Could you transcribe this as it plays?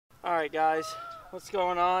Alright guys, what's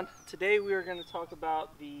going on? Today we are going to talk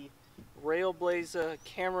about the Railblaza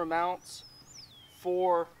camera mounts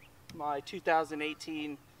for my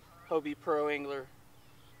 2018 Hobie Pro Angler.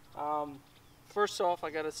 First off,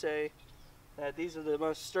 I gotta say that these are the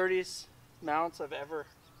most sturdiest mounts I've ever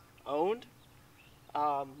owned.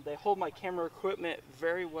 They hold my camera equipment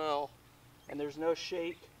very well, and there's no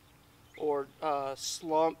shake or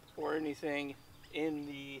slump or anything in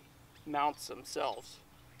the mounts themselves.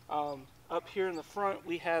 Up here in the front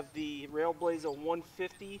we have the Railblaza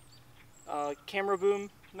 150 camera boom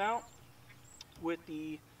mount with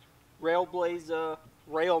the Railblaza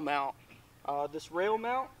rail mount. This rail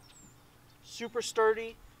mount, super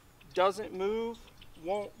sturdy, doesn't move,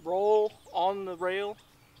 won't roll on the rail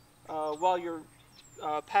while you're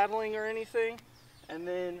paddling or anything. And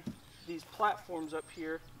then these platforms up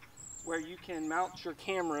here where you can mount your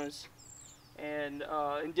cameras and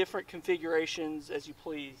in different configurations as you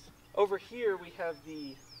please. Over here we have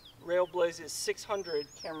the Railblaza 600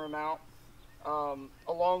 camera mount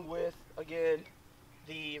along with, again,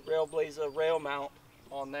 the Railblaza rail mount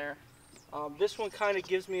on there. This one kind of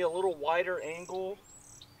gives me a little wider angle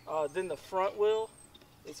than the front will.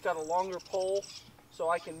 It's got a longer pole so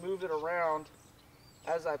I can move it around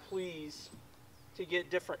as I please to get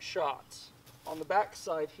different shots. On the back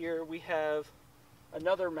side here we have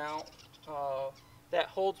another mount that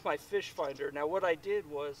holds my fish finder. Now what I did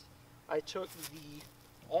was I took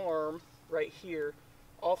the arm right here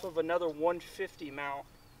off of another 150 mount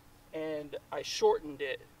and I shortened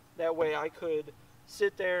it. That way I could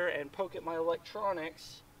sit there and poke at my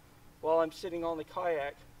electronics while I'm sitting on the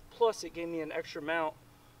kayak. Plus it gave me an extra mount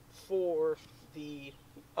for the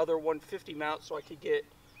other 150 mount so I could get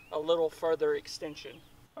a little further extension.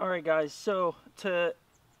 Alright guys, so to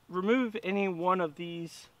remove any one of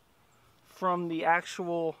these from the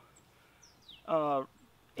actual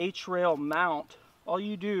H-rail mount, all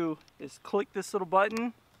you do is click this little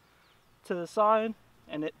button to the side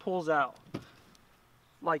and it pulls out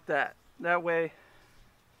like that. That way,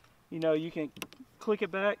 you know, you can click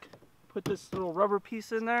it back, put this little rubber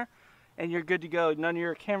piece in there, and you're good to go. None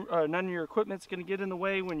of your equipment's going to get in the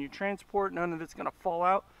way when you transport. None of it's going to fall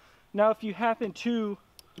out. Now, if you happen to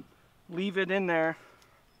leave it in there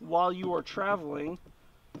while you are traveling,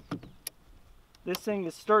 this thing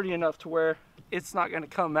is sturdy enough to where it's not going to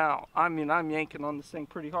come out. I mean, I'm yanking on this thing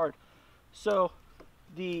pretty hard. So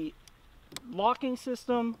the locking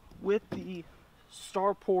system with the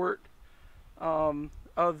starport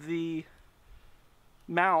of the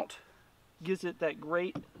mount gives it that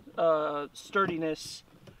great sturdiness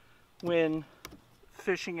when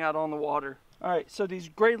fishing out on the water. Alright, so these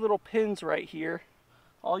great little pins right here,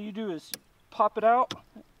 all you do is pop it out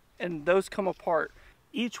and those come apart.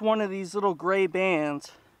 Each one of these little gray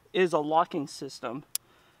bands is a locking system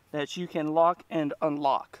that you can lock and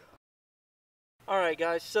unlock. Alright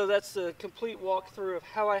guys, so that's the complete walkthrough of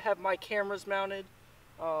how I have my cameras mounted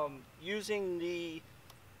using the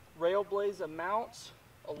Railblaza mounts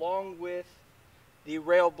along with the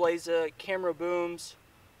Railblaza camera booms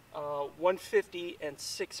 150 and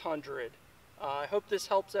 600. I hope this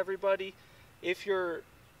helps everybody. If you're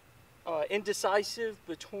indecisive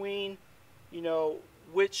between, you know,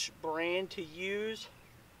 which brand to use,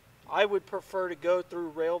 I would prefer to go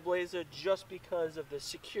through Railblaza just because of the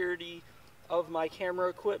security of my camera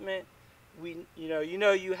equipment.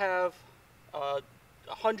 You have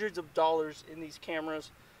hundreds of dollars in these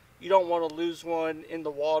cameras. You don't want to lose one in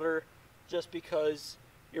the water just because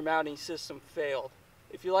your mounting system failed.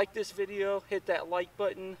 If you like this video, hit that like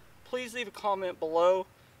button. Please leave a comment below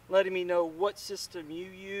letting me know what system you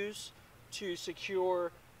use to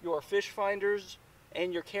secure your fish finders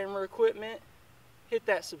and your camera equipment. Hit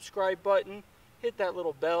that subscribe button, hit that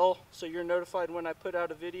little bell so you're notified when I put out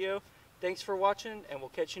a video. Thanks for watching, and we'll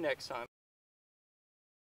catch you next time.